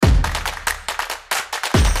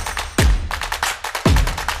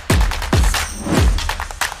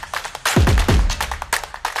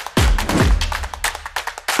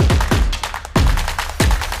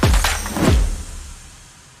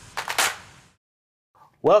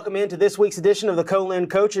Welcome into this week's edition of the Co-Lin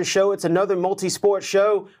Coaches Show. It's another multi-sport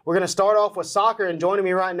show. We're going to start off with soccer, and joining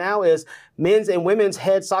me right now is men's and women's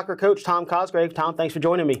head soccer coach Tom Cosgrave. Tom, thanks for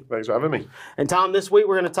joining me. Thanks for having me. And Tom, this week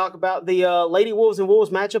we're going to talk about the Lady Wolves and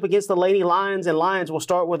Wolves matchup against the Lady Lions and Lions. We'll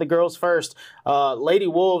start with the girls first. Lady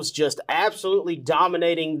Wolves just absolutely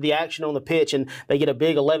dominating the action on the pitch, and they get a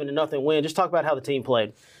big 11-0 win. Just talk about how the team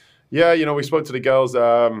played. Yeah, we spoke to the girls.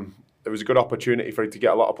 It was a good opportunity for it to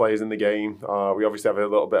get a lot of players in the game. We obviously have a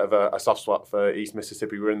little bit of a soft spot for East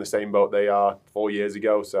Mississippi. We were in the same boat they are 4 years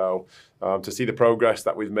ago. So to see the progress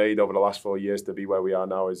that we've made over the last 4 years to be where we are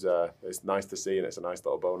now is it's nice to see, and it's a nice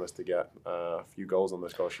little bonus to get a few goals on the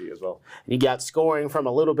score sheet as well. You got scoring from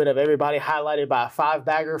a little bit of everybody, highlighted by a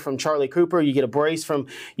 5-bagger from Charlie Cooper. You get a brace from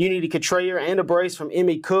Unity Cotrayer and a brace from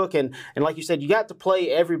Emmy Cook. And like you said, you got to play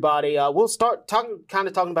everybody. We'll start talking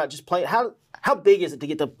about just play. How big is it to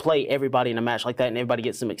get to play everybody in a match like that and everybody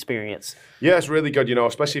gets some experience? Yeah, it's really good,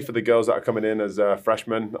 especially for the girls that are coming in as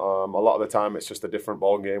freshmen. A lot of the time it's just a different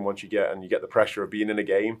ball game once you get the pressure of being in a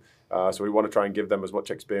game. So we want to try and give them as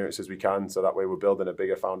much experience as we can, so that way we're building a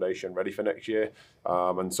bigger foundation ready for next year.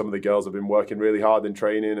 And some of the girls have been working really hard in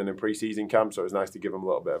training and in pre-season camp, so it's nice to give them a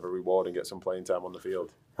little bit of a reward and get some playing time on the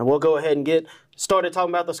field. And we'll go ahead and get started talking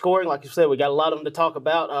about the scoring. Like you said, we got a lot of them to talk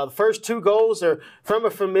about. The first 2 goals are from a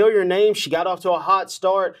familiar name. She got off to a hot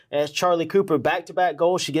start as Charlie Cooper, back-to-back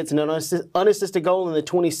goals. She gets an unassisted goal in the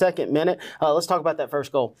 22nd minute. Let's talk about that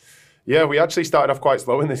first goal. Yeah, we actually started off quite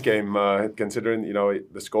slow in this game, considering,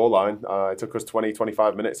 the scoreline. It took us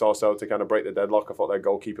 20-25 minutes or so to kind of break the deadlock. I thought their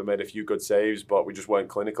goalkeeper made a few good saves, but we just weren't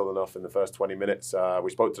clinical enough in the first 20 minutes. We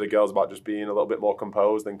spoke to the girls about just being a little bit more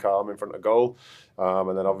composed and calm in front of goal.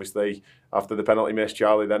 And then obviously, after the penalty miss,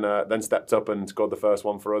 Charlie then stepped up and scored the first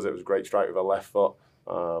one for us. It was a great strike with her left foot.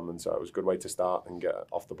 And so it was a good way to start and get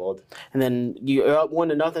off the board. And then you're up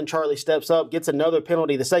 1-0. Charlie steps up, gets another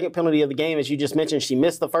penalty. The second penalty of the game, as you just mentioned, she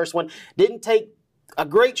missed the first one. Didn't take a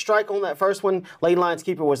great strike on that first one. Lady Lions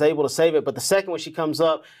keeper was able to save it. But the second one, she comes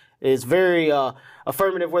up, is very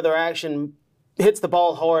affirmative with her action, hits the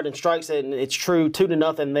ball hard and strikes it, and it's true,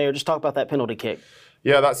 2-0 there. Just talk about that penalty kick.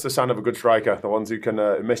 Yeah, that's the sign of a good striker. The ones who can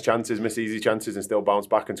miss easy chances and still bounce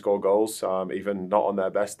back and score goals, even not on their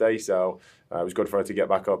best day. So it was good for her to get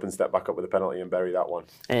back up and step back up with a penalty and bury that one.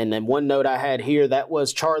 And then one note I had here, that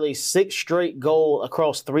was Charlie's 6th straight goal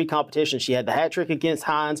across 3 competitions. She had the hat trick against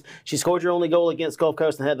Hines. She scored her only goal against Gulf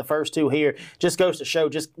Coast and had the first 2 here. Just goes to show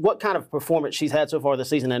just what kind of performance she's had so far this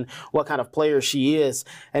season and what kind of player she is.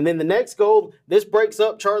 And then the next goal, this breaks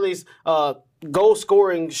up Charlie's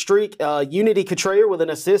goal-scoring streak. Unity Cotrayer with an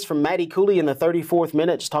assist from Maddie Cooley in the 34th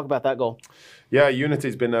minute. Just talk about that goal. Yeah,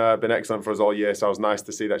 Unity's been excellent for us all year, so it was nice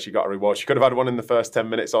to see that she got a reward. She could have had one in the first 10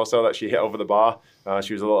 minutes or so that she hit over the bar.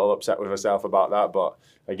 She was a little upset with herself about that, but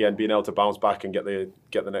again, being able to bounce back and get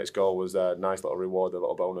the next goal was a nice little reward, a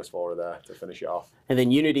little bonus for her there to finish it off. And then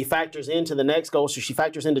Unity factors into the next goal, so she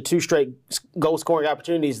factors into 2 straight goal-scoring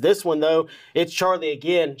opportunities. This one, though, it's Charlie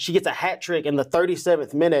again. She gets a hat trick in the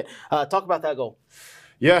 37th minute. Talk about that goal.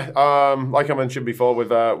 Yeah, like I mentioned before with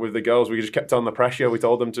the girls, we just kept on the pressure. We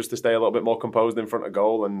told them just to stay a little bit more composed in front of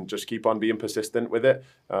goal and just keep on being persistent with it.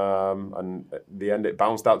 And at the end, it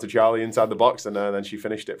bounced out to Charlie inside the box, and then she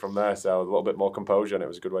finished it from there. So a little bit more composure, and it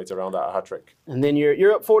was a good way to round out a hat trick. And then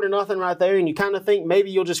you're up 4-0 right there, and you kind of think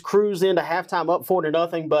maybe you'll just cruise into halftime up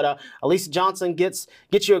 4-0. But Elisa Johnson gets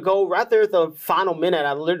you a goal right there at the final minute.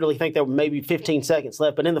 I literally think there were maybe 15 seconds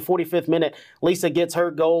left, but in the 45th minute, Lisa gets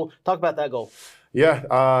her goal. Talk about that goal.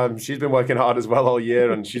 Yeah, she's been working hard as well all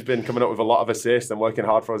year, and she's been coming up with a lot of assists and working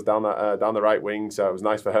hard for us down the right wing. So it was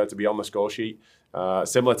nice for her to be on the score sheet.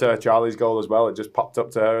 Similar to Charlie's goal as well, it just popped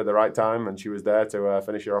up to her at the right time, and she was there to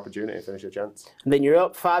finish her opportunity, finish her chance. And then you're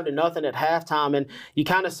up 5-0 at halftime, and you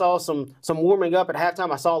kind of saw some warming up at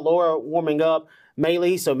halftime. I saw Laura warming up.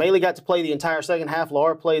 Maylee. So Maylee got to play the entire second half.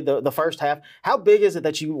 Laura played the first half. How big is it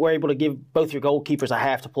that you were able to give both your goalkeepers a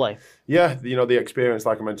half to play? Yeah, the experience,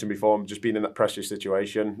 like I mentioned before, just being in that pressure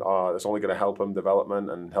situation, that's only going to help them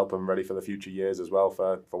development and help them ready for the future years as well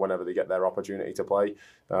for whenever they get their opportunity to play.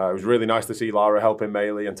 It was really nice to see Laura helping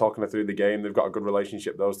Maylee and talking her through the game. They've got a good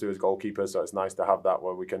relationship, those two as goalkeepers, so it's nice to have that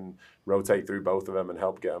where we can rotate through both of them and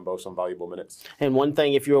help get them both some valuable minutes. And one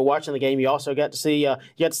thing, if you were watching the game, you also got to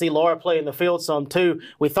see Laura play in the field some too.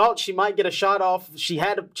 We thought she might get a shot off. She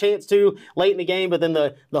had a chance to late in the game, but then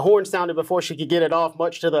the horn sounded before she could get it off,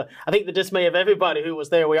 much to I think the dismay of everybody who was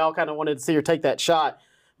there. We all kind of wanted to see her take that shot.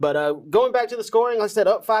 But going back to the scoring, like I said,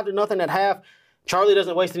 up 5-0 at half. Charlie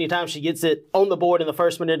doesn't waste any time. She gets it on the board in the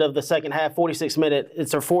first minute of the second half, 46th minute.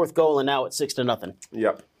 It's her 4th goal, and now it's 6-0.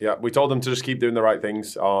 Yeah. We told them to just keep doing the right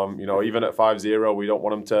things. Even at 5-0, we don't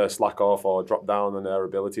want them to slack off or drop down on their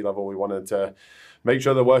ability level. We wanted to make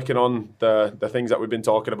sure they're working on the things that we've been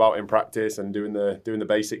talking about in practice and doing the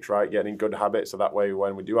basics right, getting in good habits. So that way,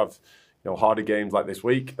 when we do have harder games like this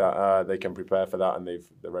week, that they can prepare for that and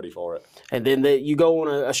they're ready for it. And then you go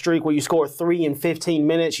on a streak where you score 3 in 15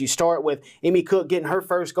 minutes. You start with Emmy Cook getting her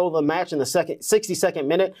first goal of the match in the 62nd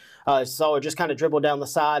minute. Saw her just kind of dribble down the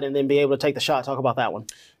side and then be able to take the shot. Talk about that one.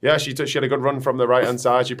 Yeah, she had a good run from the right-hand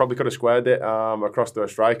side. She probably could have squared it across to her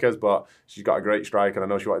strikers, but she's got a great strike, and I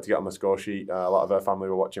know she wanted to get on the score sheet. A lot of her family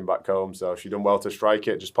were watching back home, so she done well to strike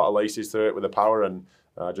it, just put her laces through it with the power, and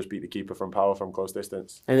just beat the keeper from power from close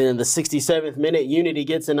distance. And then in the 67th minute, Unity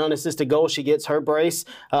gets an unassisted goal. She gets her brace.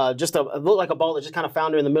 It looked like a ball that just kind of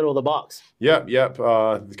found her in the middle of the box. Yep.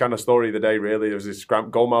 The kind of story of the day, really. There was this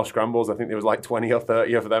goalmouth scrambles. I think there was like 20 or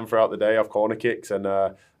 30 of them throughout the day off corner kicks. And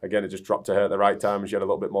again, it just dropped to her at the right time. She had a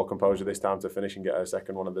little bit more composure this time to finish and get her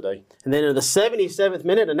second one of the day. And then in the 77th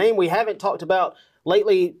minute, a name we haven't talked about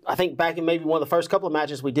lately, I think back in maybe one of the first couple of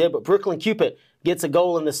matches we did, but Brooklyn Cupid gets a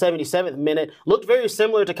goal in the 77th minute. Looked very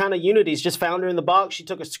similar to kind of Unity's, just found her in the box. She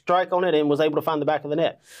took a strike on it and was able to find the back of the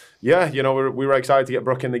net. Yeah, we were excited to get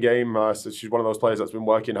Brooke in the game. So she's one of those players that's been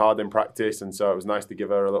working hard in practice, and so it was nice to give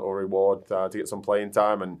her a little reward to get some playing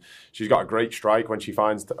time. And she's got a great strike when she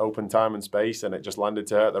finds open time and space, and it just landed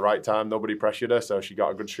to her at the right time. Nobody pressured her, so she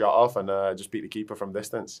got a good shot off and just beat the keeper from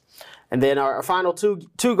distance. And then our final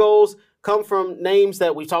two goals come from names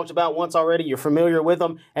that we've talked about once already. You're familiar with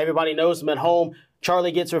them. Everybody knows them at home.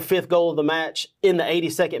 Charlie gets her 5th goal of the match in the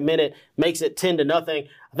 82nd minute, makes it 10-0.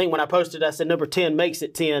 I think when I posted, I said number 10 makes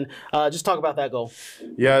it 10. Just talk about that goal.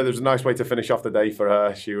 Yeah, there's a nice way to finish off the day for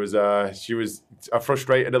her. She was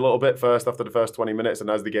frustrated a little bit first after the first 20 minutes, and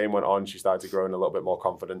as the game went on, she started to grow in a little bit more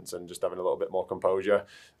confidence and just having a little bit more composure.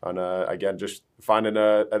 And again, just finding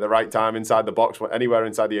her at the right time inside the box, anywhere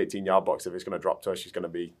inside the 18-yard box. If it's going to drop to her, she's going to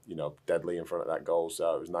be deadly in front of that goal.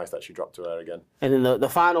 So it was nice that she dropped to her again. And then the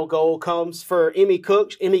final goal comes for Emmy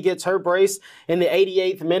Cook. Emmy gets her brace in the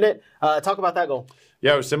 88th minute. Talk about that goal.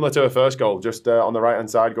 Yeah, it was similar to her first goal, just on the right-hand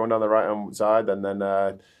side, going down the right-hand side, and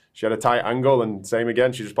then she had a tight angle, and same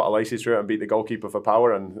again, she just put her laces through it and beat the goalkeeper for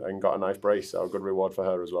power and got a nice brace, so a good reward for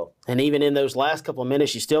her as well. And even in those last couple of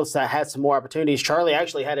minutes, she still had some more opportunities. Charlie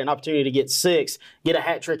actually had an opportunity to get 6, get a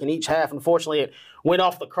hat trick in each half. Unfortunately, it went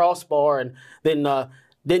off the crossbar, and then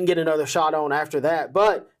didn't get another shot on after that.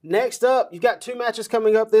 But next up, you've got 2 matches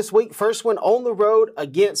coming up this week. First one on the road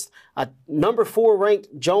against a number 4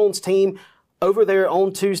 ranked Jones team over there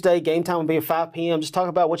on Tuesday. Game time will be at 5 p.m. Just talk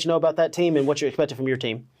about what you know about that team and what you're expecting from your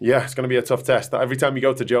team. Yeah, it's going to be a tough test. Every time you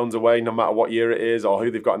go to Jones away, no matter what year it is or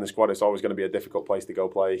who they've got in the squad, it's always going to be a difficult place to go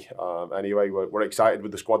play. Anyway, we're excited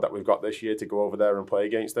with the squad that we've got this year to go over there and play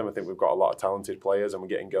against them. I think we've got a lot of talented players, and we're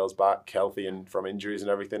getting girls back healthy and from injuries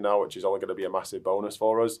and everything now, which is all going to be a massive bonus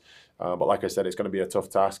for us. But like I said, it's going to be a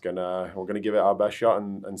tough task, and we're going to give it our best shot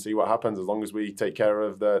and see what happens. As long as we take care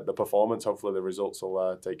of the performance, hopefully the results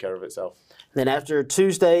will take care of itself. Then after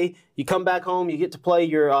Tuesday, you come back home, you get to play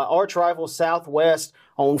your arch rival Southwest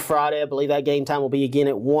on Friday. I believe that game time will be again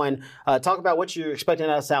at 1. Talk about what you're expecting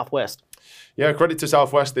out of Southwest. Yeah, credit to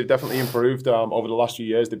Southwest. They've definitely improved over the last few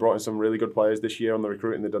years. They brought in some really good players this year on the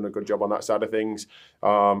recruiting. They've done a good job on that side of things.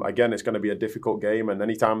 Again, it's going to be a difficult game, and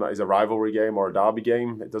anytime that is a rivalry game or a derby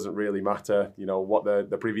game, it doesn't really matter, what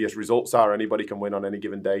the previous results are. Anybody can win on any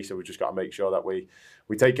given day, so we just got to make sure that we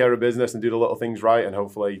take care of business and do the little things right, and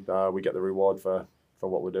hopefully we get the reward for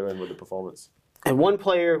what we're doing with the performance. And one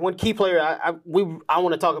key player I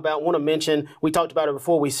want to mention, we talked about her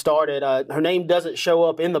before we started. Her name doesn't show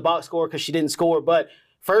up in the box score because she didn't score, but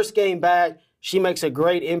first game back, she makes a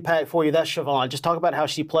great impact for you. That's Siobhan. Just talk about how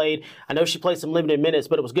she played. I know she played some limited minutes,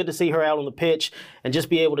 but it was good to see her out on the pitch and just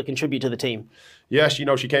be able to contribute to the team. Yes,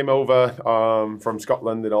 she came over from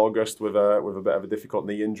Scotland in August with a bit of a difficult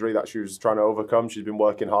knee injury that she was trying to overcome. She's been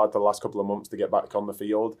working hard for the last couple of months to get back on the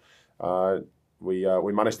field. We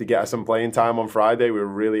managed to get her some playing time on Friday. We were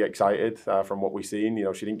really excited from what we've seen.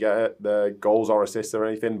 She didn't get the goals or assists or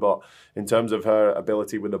anything, but in terms of her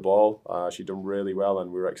ability with the ball, she done really well,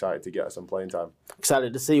 and we were excited to get her some playing time.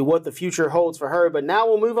 Excited to see what the future holds for her. But now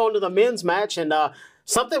we'll move on to the men's match, and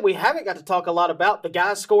something we haven't got to talk a lot about, the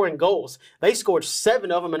guys scoring goals. They scored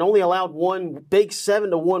 7 of them and only allowed one big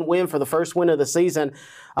 7-1 win for the first win of the season.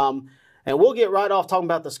 And we'll get right off talking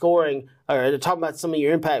about the scoring, or talking about some of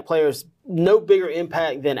your impact players. No bigger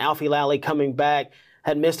impact than Alfie Lally coming back.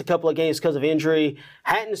 Had missed a couple of games because of injury.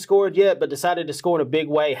 Hadn't scored yet, but decided to score in a big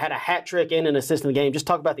way. Had a hat trick and an assist in the game. Just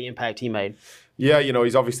talk about the impact he made. Yeah,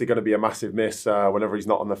 he's obviously going to be a massive miss whenever he's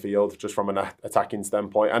not on the field, just from an attacking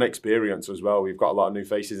standpoint and experience as well. We've got a lot of new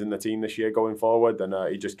faces in the team this year going forward, and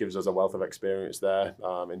he just gives us a wealth of experience there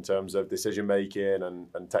in terms of decision making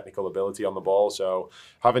and technical ability on the ball. So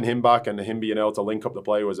having him back and him being able to link up the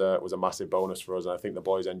play was a massive bonus for us, and I think the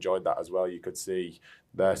boys enjoyed that as well. You could see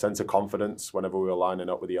their sense of confidence whenever we were lining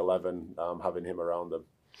up with the 11, having him around them.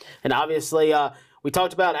 And obviously, we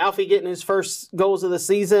talked about Alfie getting his first goals of the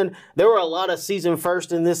season. There were a lot of season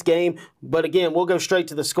firsts in this game, but again, we'll go straight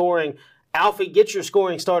to the scoring. Alfie, get your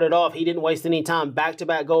scoring started off. He didn't waste any time.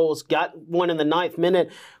 Back-to-back goals. Got one in the 9th minute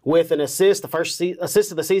with an assist, the first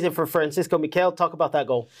assist of the season for Francisco Miquel. Talk about that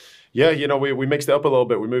goal. Yeah, we mixed it up a little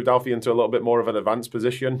bit. We moved Alfie into a little bit more of an advanced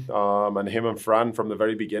position, and him and Fran from the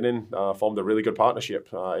very beginning formed a really good partnership.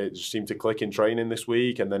 It just seemed to click in training this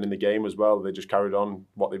week, and then in the game as well. They just carried on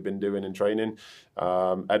what they've been doing in training.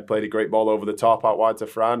 Ed played a great ball over the top out wide to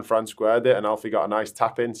Fran. Fran squared it, and Alfie got a nice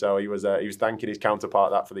tap in. So he was thanking his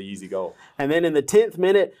counterpart that for the easy goal. And then in the 10th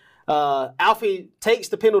minute, Alfie takes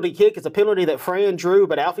the penalty kick. It's a penalty that Fran drew,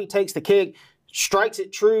 but Alfie takes the kick, strikes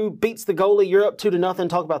it true, beats the goalie. You're up 2-0.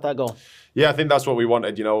 Talk about that goal. Yeah, I think that's what we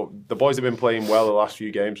wanted. The boys have been playing well the last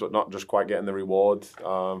few games, but not just quite getting the reward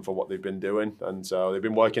for what they've been doing. And so they've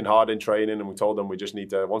been working hard in training, and we told them we just need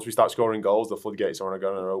to, once we start scoring goals, the floodgates are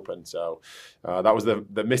going to open. So that was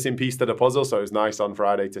the missing piece to the puzzle. So it was nice on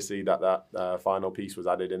Friday to see that final piece was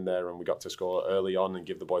added in there, and we got to score early on and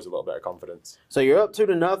give the boys a little bit of confidence. So you're up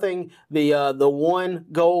 2-0. The one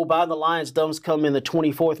goal by the Lions does come in the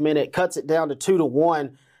 24th minute, cuts it down to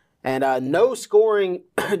 2-1. And no scoring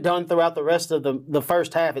done throughout the rest of the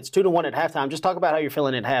first half. It's 2-1 at halftime. Just talk about how you're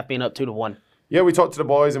feeling at half, being up 2-1. Yeah, we talked to the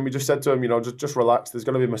boys and we just said to them, just relax. There's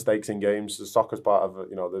going to be mistakes in games. The soccer's part of,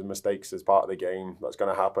 there's mistakes as part of the game. That's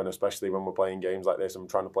going to happen, especially when we're playing games like this and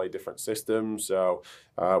trying to play different systems. So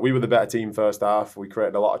we were the better team first half. We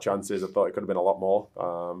created a lot of chances. I thought it could have been a lot more.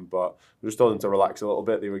 But we just told them to relax a little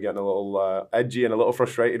bit. They were getting a little edgy and a little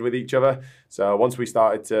frustrated with each other. So once we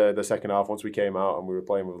started the second half, once we came out and we were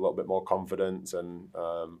playing with a little bit more confidence and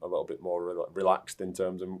a little bit more relaxed in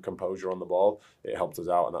terms of composure on the ball, it helped us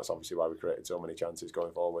out. And that's obviously why we created so many chances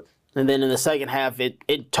going forward. And then in the second half,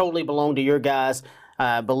 it totally belonged to your guys.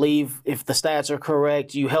 I believe, if the stats are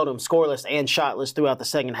correct, you held them scoreless and shotless throughout the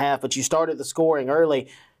second half, but you started the scoring early.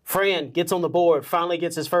 Fran gets on the board, finally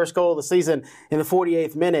gets his first goal of the season in the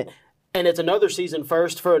 48th minute. And it's another season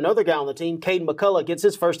first for another guy on the team. Caden McCullough gets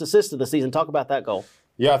his first assist of the season. Talk about that goal.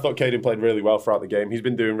 Yeah, I thought Caden played really well throughout the game. He's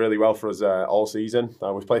been doing really well for us all season.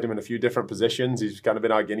 We've played him in a few different positions. He's kind of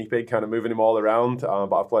been our guinea pig, kind of moving him all around.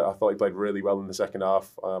 But I thought he played really well in the second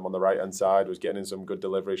half on the right-hand side. Was getting in some good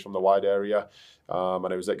deliveries from the wide area.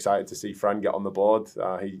 And I was excited to see Fran get on the board.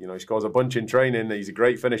 He scores a bunch in training. He's a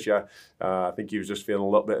great finisher. I think he was just feeling a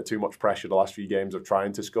little bit of too much pressure the last few games of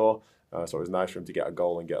trying to score. So it was nice for him to get a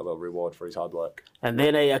goal and get a little reward for his hard work. And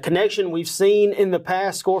then a connection we've seen in the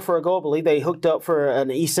past score for a goal. I believe they hooked up for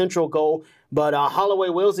an East Central goal. But Holloway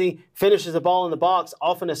Wilsey finishes the ball in the box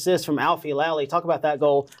off an assist from Alfie Lally. Talk about that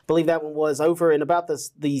goal. I believe that one was over in about the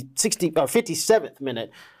 57th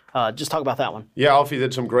minute. Just talk about that one. Yeah, Alfie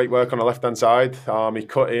did some great work on the left-hand side. He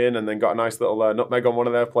cut in and then got a nice little nutmeg on one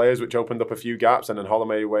of their players, which opened up a few gaps. And then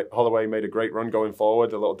Holloway made a great run going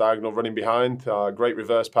forward, a little diagonal running behind, great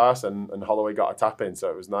reverse pass, and Holloway got a tap in. So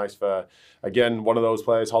it was nice for, again, one of those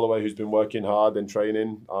players, Holloway, who's been working hard in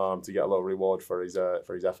training to get a little reward for his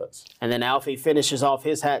efforts. And then Alfie finishes off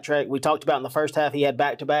his hat trick. We talked about in the first half he had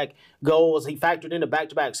back-to-back goals. He factored into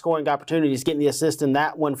back-to-back scoring opportunities, getting the assist in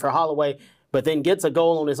that one for Holloway, but then gets a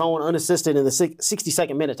goal on his own unassisted in the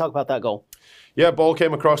 62nd minute. Talk about that goal. Yeah, ball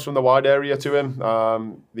came across from the wide area to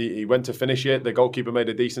him. He went to finish it. The goalkeeper made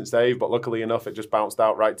a decent save, but luckily enough, it just bounced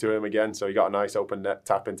out right to him again. So he got a nice open net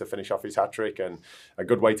tap in to finish off his hat-trick, and a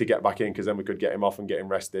good way to get back in because then we could get him off and get him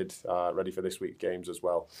rested, ready for this week's games as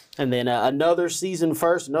well. And then another season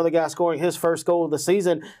first, another guy scoring his first goal of the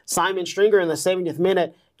season, Simon Stringer in the 70th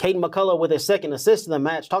minute. Caden McCullough with his second assist in the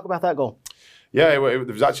match. Talk about that goal. Yeah, it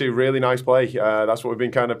was actually a really nice play. That's what we've been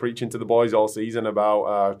kind of preaching to the boys all season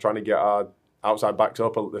about trying to get our outside backs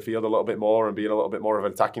up the field a little bit more and being a little bit more of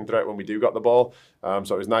an attacking threat when we do got the ball.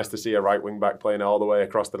 So it was nice to see a right wing back playing all the way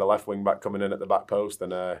across to the left wing back coming in at the back post.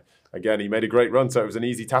 And again, he made a great run, so it was an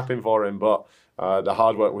easy tap in for him. But the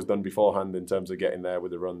hard work was done beforehand in terms of getting there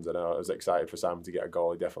with the runs. And I was excited for Sam to get a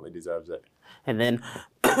goal. He definitely deserves it. And then,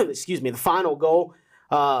 excuse me, the final goal,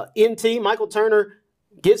 MT, Michael Turner,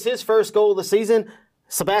 gets his first goal of the season.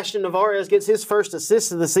 Sebastian Navarez gets his first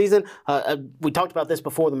assist of the season. We talked about this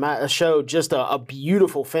before the show. Just a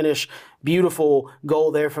beautiful finish, beautiful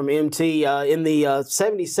goal there from MT. In the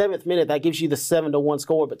 77th minute, that gives you the 7-1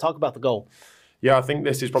 score. But talk about the goal. Yeah, I think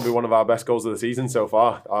this is probably one of our best goals of the season so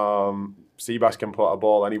far. Seabass can put a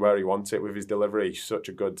ball anywhere he wants it with his delivery. He's such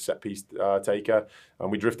a good set-piece taker. And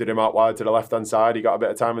we drifted him out wide to the left-hand side. He got a bit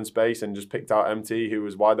of time and space and just picked out MT, who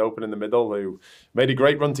was wide open in the middle, who made a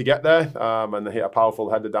great run to get there and hit a powerful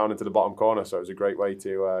header down into the bottom corner. So it was a great way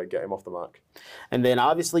to get him off the mark. And then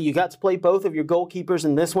obviously you got to play both of your goalkeepers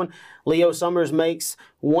in this one. Leo Summers makes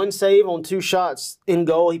one save on 2 shots in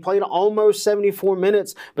goal. He played almost 74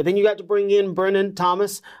 minutes, but then you got to bring in Brennan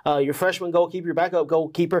Thomas, your freshman goalkeeper, your backup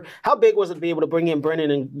goalkeeper. How big was it to be able to bring in Brennan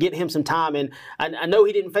and get him some time? And I know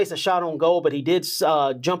he didn't face a shot on goal, but he did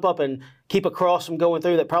jump up and keep a cross from going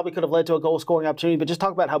through that probably could have led to a goal-scoring opportunity. But just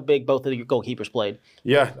talk about how big both of your goalkeepers played.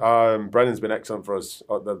 Yeah, Brennan's been excellent for us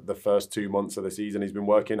the first 2 months of the season. He's been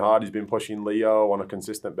working hard. He's been pushing Leo on a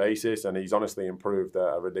consistent basis, and he's honestly improved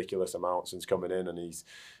a ridiculous amount since coming in. And he's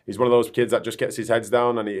one of those kids that just gets his heads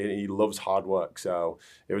down, and he loves hard work. So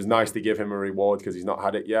it was nice to give him a reward because he's not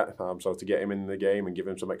had it yet. So to get him in the game and give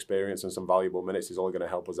him some experience and some valuable minutes is all going to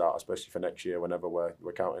help us out, especially for next year whenever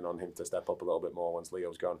we're counting on him to step up a little bit more once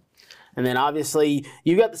Leo's gone. And then obviously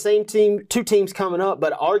you got the same team, 2 teams coming up,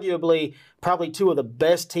 but arguably probably 2 of the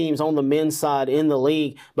best teams on the men's side in the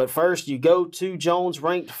league. But first you go to Jones,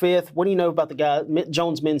 ranked 5th. What do you know about the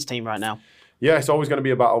Jones men's team right now? Yeah, it's always going to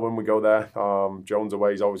be a battle when we go there. Jones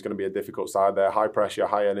away is always going to be a difficult side there. High pressure,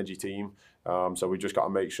 high energy team. So we just got to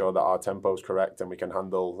make sure that our tempo is correct and we can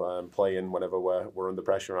handle playing whenever we're under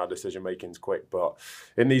pressure and our decision making is quick. But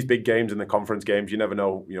in these big games, in the conference games, you never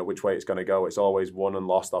know which way it's going to go. It's always won and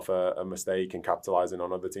lost off a mistake and capitalising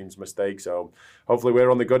on other teams' mistakes. So hopefully we're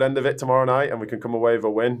on the good end of it tomorrow night and we can come away with a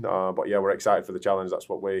win. But yeah, we're excited for the challenge. That's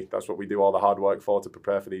what we do all the hard work for, to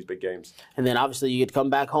prepare for these big games. And then obviously you get to come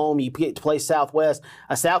back home. You get to play Southwest,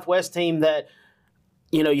 a Southwest team that,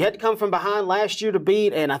 you had to come from behind last year to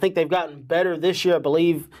beat, and I think they've gotten better this year. I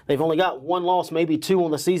believe they've only got 1 loss, maybe 2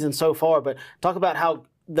 on the season so far. But talk about how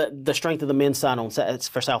the strength of the men's side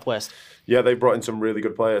for Southwest. Yeah, they brought in some really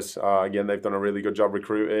good players. Again, they've done a really good job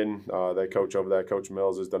recruiting. Their coach over there, Coach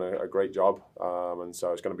Mills, has done a great job, and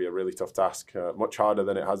so it's going to be a really tough task, much harder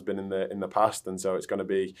than it has been in the past. And so it's going to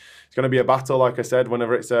be a battle, like I said.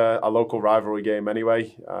 Whenever it's a local rivalry game,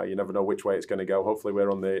 anyway, you never know which way it's going to go. Hopefully,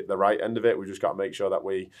 we're on the right end of it. We just got to make sure that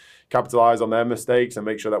we capitalise on their mistakes and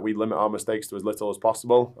make sure that we limit our mistakes to as little as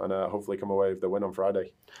possible, and hopefully come away with the win on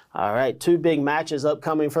Friday. All right, 2 big matches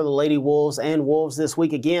upcoming for the Lady Wolves and Wolves this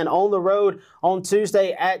week. Again, on the road on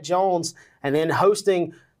Tuesday at Jones, and then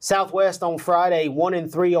hosting Southwest on Friday,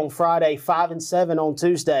 1-3 on Friday, 5-7 on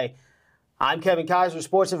Tuesday. I'm Kevin Kaiser,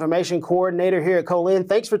 Sports Information Coordinator here at Colin.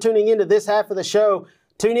 Thanks for tuning in to this half of the show.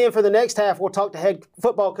 Tune in for the next half. We'll talk to head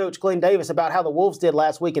football coach Glenn Davis about how the Wolves did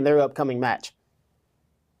last week in their upcoming match.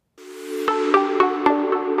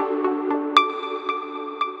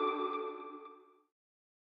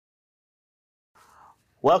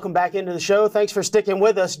 Welcome back into the show. Thanks for sticking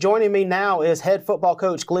with us. Joining me now is head football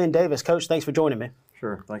coach Glenn Davis. Coach, thanks for joining me.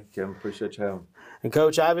 Sure. Thank you, Kevin. Appreciate you having me. And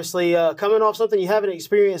Coach, obviously coming off something you haven't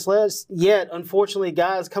experienced yet, unfortunately,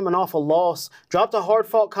 guys coming off a loss. Dropped a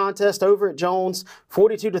hard-fought contest over at Jones,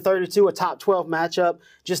 42-32, a top 12 matchup.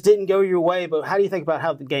 Just didn't go your way, but how do you think about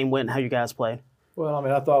how the game went and how you guys played? Well,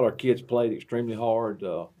 I thought our kids played extremely hard.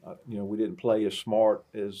 We didn't play as smart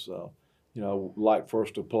as, like for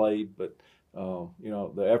us to have played, but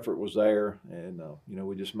the effort was there, and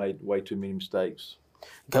we just made way too many mistakes.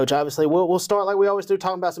 Coach, obviously, we'll start like we always do,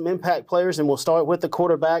 talking about some impact players, and we'll start with the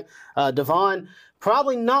quarterback, Devon.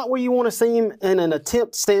 Probably not where you want to see him in an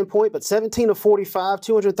attempt standpoint, but 17 of 45,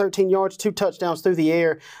 213 yards, 2 touchdowns through the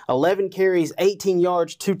air, 11 carries, 18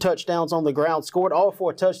 yards, 2 touchdowns on the ground. Scored all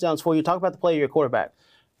 4 touchdowns for you. Talk about the play of your quarterback.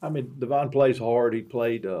 Devon plays hard. He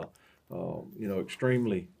played,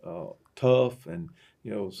 extremely tough, and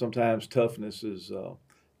sometimes toughness is,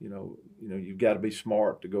 you've got to be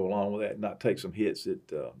smart to go along with that and not take some hits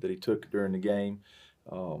that he took during the game.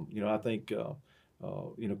 I think,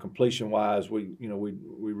 completion-wise, we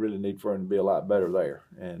really need for him to be a lot better there.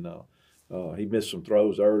 And he missed some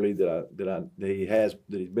throws early that he's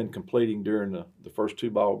been completing during the first 2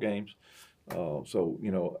 ball games.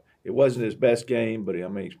 It wasn't his best game, but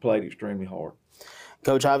he's played extremely hard.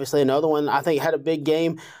 Coach, obviously another one I think had a big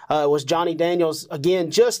game was Johnny Daniels. Again,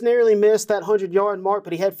 just narrowly missed that 100-yard mark,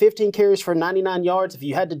 but he had 15 carries for 99 yards. If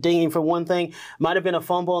you had to ding him for one thing, might have been a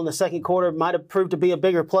fumble in the second quarter, might have proved to be a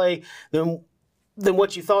bigger play than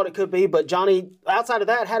what you thought it could be. But Johnny, outside of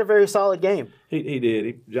that, had a very solid game. He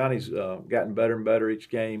did. Johnny's gotten better and better each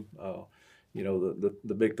game.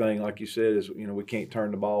 The big thing, like you said, is we can't turn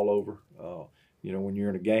the ball over. When you're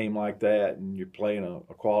in a game like that and you're playing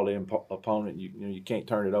a quality opponent, you can't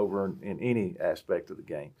turn it over in any aspect of the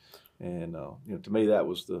game. And to me, that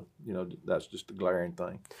was that's just the glaring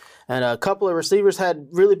thing. And a couple of receivers had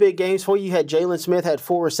really big games for you. You had Jalen Smith had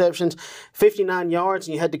 4 receptions, 59 yards,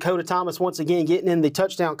 and you had Dakota Thomas once again getting in the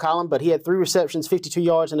touchdown column, but he had 3 receptions, 52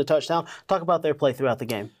 yards, and a touchdown. Talk about their play throughout the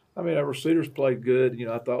game. I mean, our receivers played good.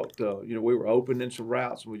 I thought we were open in some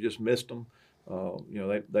routes and we just missed them.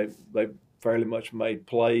 They fairly much made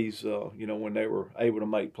plays. When they were able to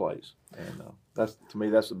make plays, and that's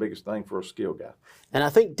the biggest thing for a skill guy. And I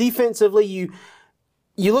think defensively, you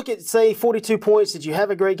look at, say, 42 points. Did you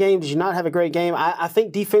have a great game? Did you not have a great game? I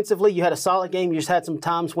think defensively, you had a solid game. You just had some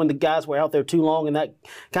times when the guys were out there too long, and that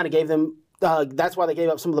kind of gave them. That's why they gave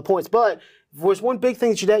up some of the points, but. Was one big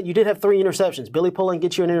thing that you did have 3 interceptions. Billy Pullen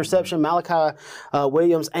gets you an interception. Malachi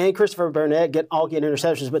Williams and Christopher Burnett all get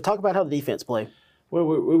interceptions. But talk about how the defense played. Well,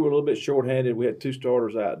 we were a little bit shorthanded. We had 2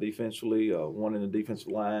 starters out defensively, one in the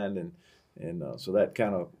defensive line, and so that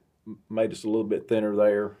kind of made us a little bit thinner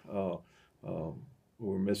there. We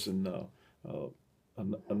were missing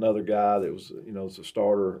another guy that was, is a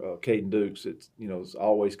starter, Caden Dukes. It's, is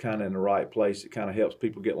always kind of in the right place. It kind of helps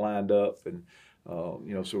people get lined up and.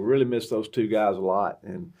 So we really missed those 2 guys a lot,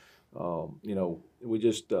 and we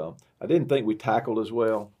just I didn't think we tackled as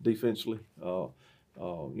well defensively. And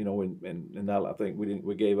I think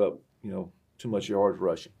we gave up too much yards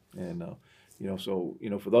rushing, and so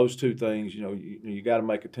for those 2 things, you got to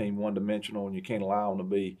make a team one-dimensional, and you can't allow them to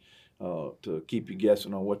be to keep you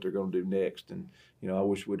guessing on what they're going to do next. And I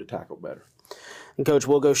wish we'd have tackled better. And, Coach,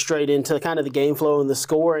 we'll go straight into kind of the game flow and the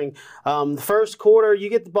scoring. The first quarter, you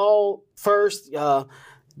get the ball first,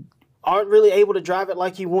 aren't really able to drive it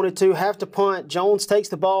like you wanted to, have to punt. Jones takes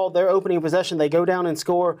the ball, their opening possession, they go down and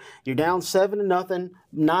score. You're down 7-0,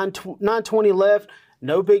 9:20 left.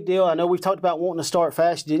 No big deal. I know we've talked about wanting to start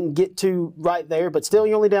fast. You didn't get to right there, but still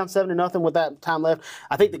you're only down 7-0 with that time left.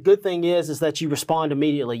 I think the good thing is that you respond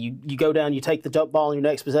immediately. You go down, you take the dump ball in your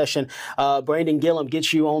next possession. Brandon Gillum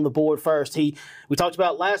gets you on the board first. We talked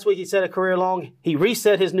about last week he set a career long. He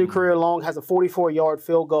reset his new career long, has a 44-yard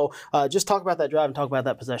field goal. Just talk about that drive and talk about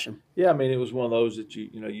that possession. Yeah, I mean, it was one of those that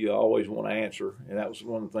you always want to answer, and that was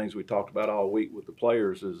one of the things we talked about all week with the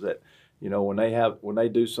players is that when they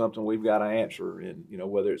do something, we've got to answer, and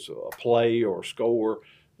whether it's a play or a score,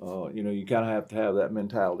 you kind of have to have that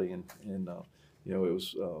mentality, and it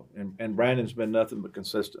was and Brandon's been nothing but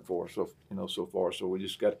consistent for us, so far. So we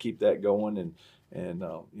just got to keep that going, and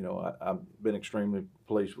I've been extremely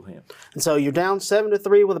pleased with him. And so you're down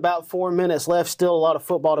 7-3 with about 4 minutes left. Still a lot of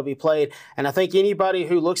football to be played. And I think anybody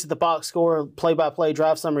who looks at the box score, play-by-play,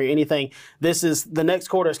 drive summary, anything, the next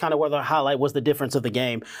quarter is kind of where the highlight was the difference of the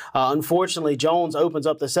game. Unfortunately, Jones opens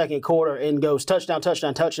up the second quarter and goes touchdown,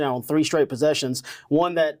 touchdown, touchdown on 3 straight possessions.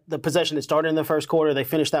 One that the possession that started in the first quarter, they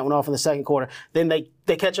finished that one off in the second quarter. Then they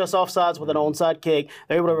catch us offsides with an onside kick.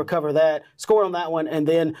 They're able to recover that, score on that one, and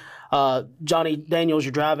then Johnny Daniels,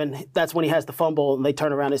 you're driving. That's when he has the fumble, and they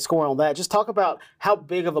turn around and score on that. Just talk about how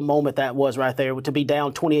big of a moment that was right there to be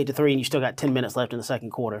down 28-3, and you still got 10 minutes left in the second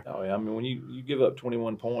quarter. Oh yeah, I mean when you give up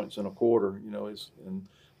 21 points in a quarter,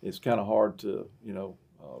 it's kind of hard to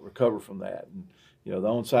recover from that. And the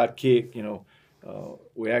onside kick,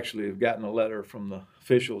 we actually have gotten a letter from the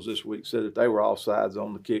officials this week said that they were offsides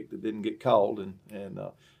on the kick that didn't get called, and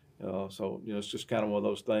so it's just kind of one of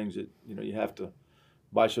those things that you have to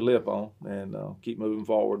bite your lip on and keep moving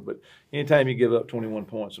forward. But anytime you give up 21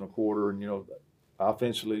 points in a quarter, and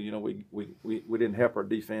offensively, we didn't help our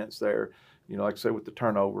defense there. Like I said, with the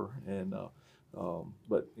turnover, and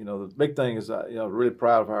but the big thing is really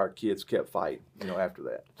proud of how our kids kept fighting. After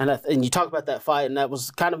that. And you talk about that fight, and that was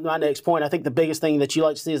kind of my next point. I think the biggest thing that you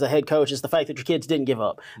like to see as a head coach is the fact that your kids didn't give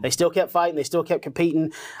up. They still kept fighting. They still kept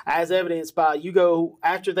competing, as evidenced by you go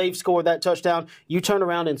after they've scored that touchdown, you turn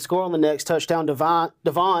around and score on the next touchdown.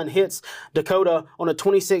 Devon hits Dakota on a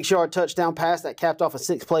 26-yard touchdown pass that capped off a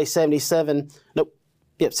 6-play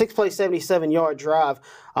 77-yard drive.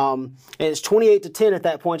 And it's 28-10 at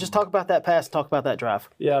that point. Just talk about that pass and talk about that drive.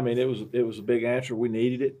 Yeah, I mean it was a big answer. We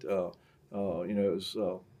needed it. It was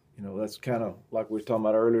that's kind of like we were talking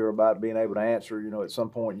about earlier about being able to answer. At some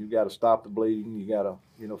point you got to stop the bleeding. You got to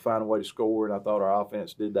find a way to score. And I thought our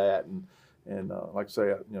offense did that. And like I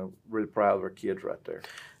say, really proud of our kids right there.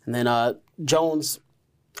 And then Jones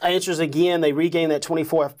answers again. They regain that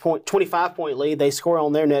 25-point lead. They score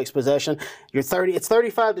on their next possession. It's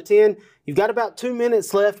 35-10. You've got about 2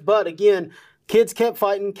 minutes left, but again, kids kept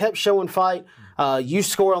fighting, kept showing fight. You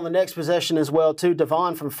score on the next possession as well too.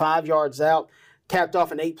 Devon from 5 yards out capped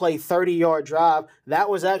off an 8-play, 30-yard drive. That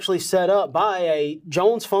was actually set up by a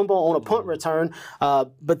Jones fumble on a punt return.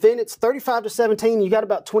 But then it's 35-17. You got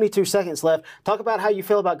about 22 seconds left. Talk about how you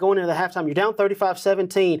feel about going into the halftime. You're down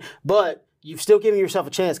 35-17, but you've still given yourself a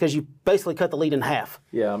chance because you basically cut the lead in half.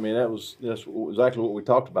 Yeah, I mean that's exactly what we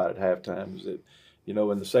talked about at halftime. Is that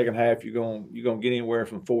in the second half you're gonna get anywhere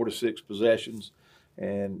from 4 to 6 possessions,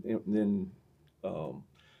 and then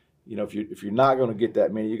if you're not going to get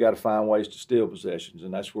that many, you got to find ways to steal possessions,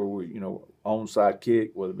 and that's where we onside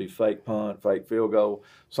kick, whether it be fake punt, fake field goal,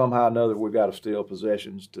 somehow or another we've got to steal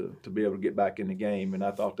possessions to be able to get back in the game. And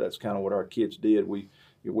I thought that's kind of what our kids did. We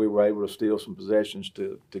were able to steal some possessions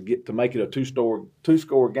to make it a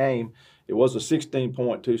two-score game. It was a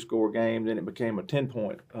 16-point two-score game, then it became a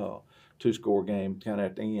 10-point two-score game kind of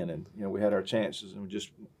at the end, and we had our chances and we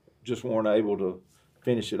just weren't able to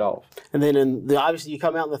finish it off. And then obviously you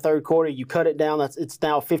come out in the third quarter, you cut it down. It's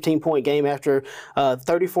now a 15-point game after a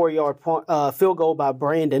 34-yard field goal by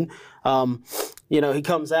Brandon. He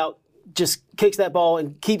comes out, just kicks that ball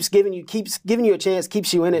and keeps giving you a chance,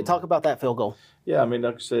 keeps you in it. Talk about that field goal. Yeah, I mean,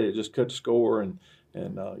 like I said, it just cut the score, and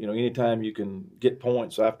anytime you can get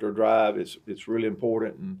points after a drive, it's really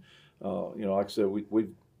important. And like I said,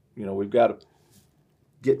 we've got to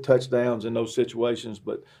get touchdowns in those situations,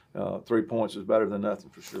 but 3 points is better than nothing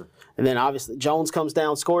for sure. And then obviously Jones comes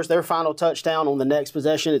down, scores their final touchdown on the next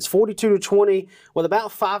possession. It's 42-20 with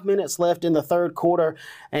about 5 minutes left in the third quarter,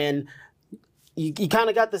 and you kind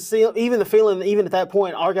of got the feeling even at that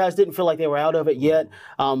point our guys didn't feel like they were out of it yet.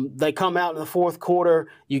 They come out in the fourth quarter.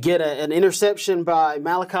 You get an interception by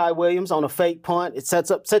Malachi Williams on a fake punt. It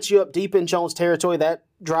sets you up deep in Jones territory. That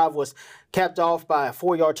drive was capped off by a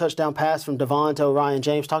 4-yard touchdown pass from Devon to Ryan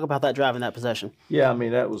James. Talk about that drive in that possession. Yeah, I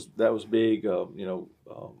mean that was big. Devon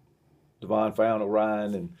found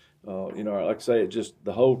Orion, and like I say, just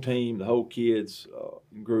the whole team, the whole kids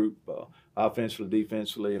group, offensively,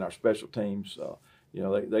 defensively, and our special teams.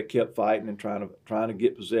 They kept fighting and trying to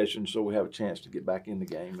get possession so we have a chance to get back in the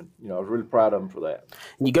game. And I was really proud of them for that.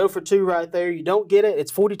 And you go for 2 right there. You don't get it.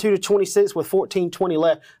 It's 42-26 with 14:20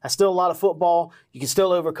 left. That's still a lot of football. You can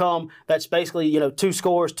still overcome. That's basically 2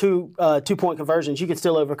 scores, 2-point conversions. You can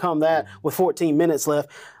still overcome that with 14 minutes left.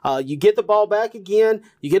 You get the ball back again.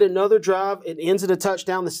 You get another drive. It ends in a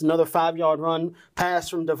touchdown. This is another 5-yard run pass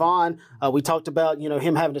from Devon. We talked about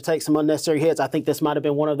him having to take some unnecessary hits. I think this might have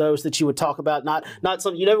been one of those that you would talk about. Not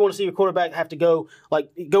something you never want to see your quarterback have to go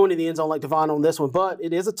into the end zone like Devon on this one, but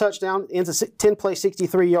it is a touchdown. Ends a 10-play,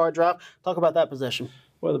 63-yard drive. Talk about that possession.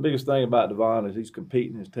 Well, the biggest thing about Devon is he's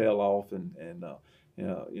competing his tail off, and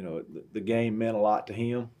the game meant a lot to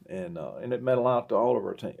him, and it meant a lot to all of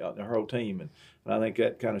our whole team, and I think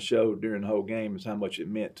that kind of showed during the whole game is how much it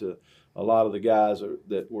meant to a lot of the guys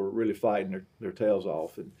that were really fighting their tails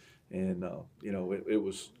off, and it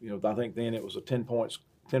was I think then it was a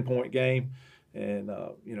 10-point game. And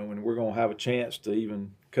and we're going to have a chance to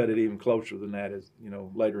even cut it even closer than that as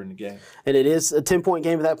later in the game. And it is a 10-point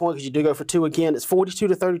game at that point because you do go for 2 again. It's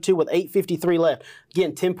 42-32 with 8:53 left.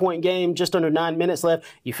 Again, 10-point game, just under 9 minutes left.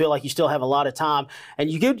 You feel like you still have a lot of time, and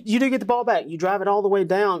you do get the ball back. You drive it all the way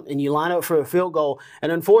down, and you line up for a field goal. And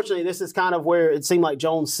unfortunately, this is kind of where it seemed like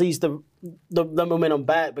Jones sees the momentum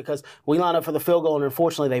back because we line up for the field goal, and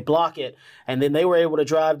unfortunately they block it, and then they were able to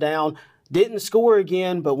drive down. Didn't score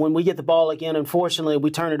again, but when we get the ball again, unfortunately,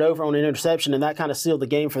 we turn it over on an interception, and that kind of sealed the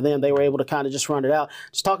game for them. They were able to kind of just run it out.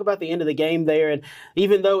 Just talk about the end of the game there, and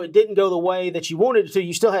even though it didn't go the way that you wanted it to,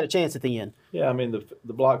 you still had a chance at the end. Yeah, I mean,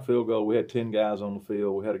 the block field goal, we had 10 guys on the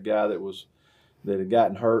field. We had a guy that had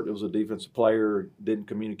gotten hurt. It was a defensive player, didn't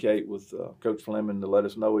communicate with Coach Fleming to let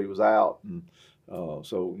us know he was out, and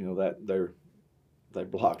so that they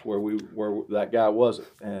blocked where that guy wasn't,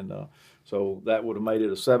 and so that would have made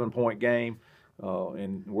it a 7-point game,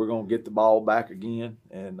 and we're going to get the ball back again,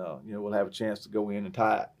 and we'll have a chance to go in and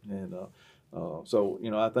tie it. And so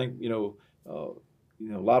I think a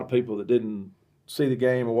lot of people that didn't see the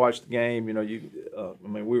game or watch the game,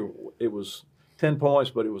 it was 10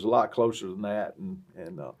 points, but it was a lot closer than that, and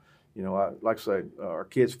like I say, our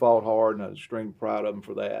kids fought hard, and I was extremely proud of them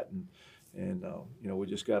for that, and we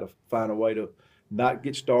just got to find a way to not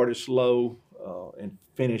get started slow and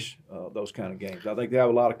finish those kind of games. I think they have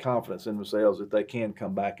a lot of confidence in themselves that they can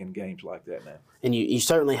come back in games like that now. And you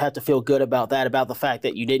certainly have to feel good about that, about the fact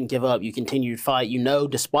that you didn't give up. You continued to fight.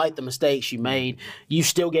 Despite the mistakes you made, you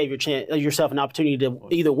still gave yourself an opportunity to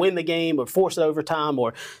either win the game or force it overtime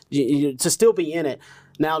or to still be in it.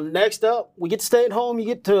 Now, next up, we get to stay at home. You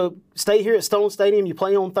get to stay here at Stone Stadium. You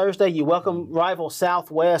play on Thursday. You welcome rival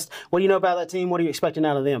Southwest. What do you know about that team? What are you expecting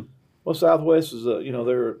out of them? Well, Southwest is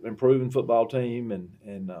they're an improving football team, and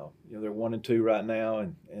they're 1-2 right now,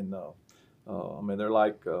 and I mean they're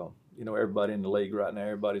like everybody in the league right now.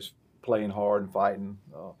 Everybody's playing hard and fighting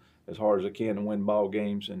as hard as they can to win ball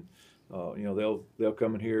games, and they'll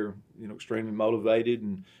come in here extremely motivated,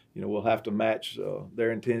 and we'll have to match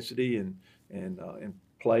their intensity and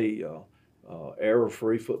play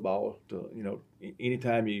error-free football.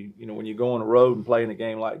 Anytime when you go on the road and play in a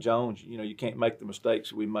game like Jones, you can't make the mistakes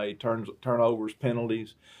that we made, turnovers,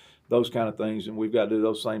 penalties, those kind of things, and we've got to do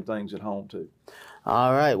those same things at home too.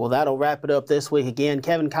 All right, well, that'll wrap it up this week. Again,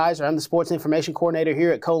 Kevin Kaiser, I'm the Sports Information Coordinator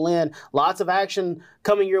here at Colin. Lots of action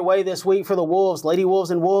coming your way this week for the Wolves. Lady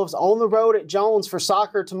Wolves and Wolves on the road at Jones for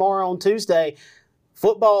soccer tomorrow on Tuesday.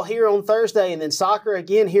 Football here on Thursday, and then soccer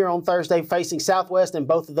again here on Thursday, facing Southwest in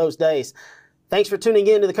both of those days. Thanks for tuning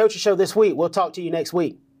in to the Coaches Show this week. We'll talk to you next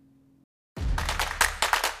week.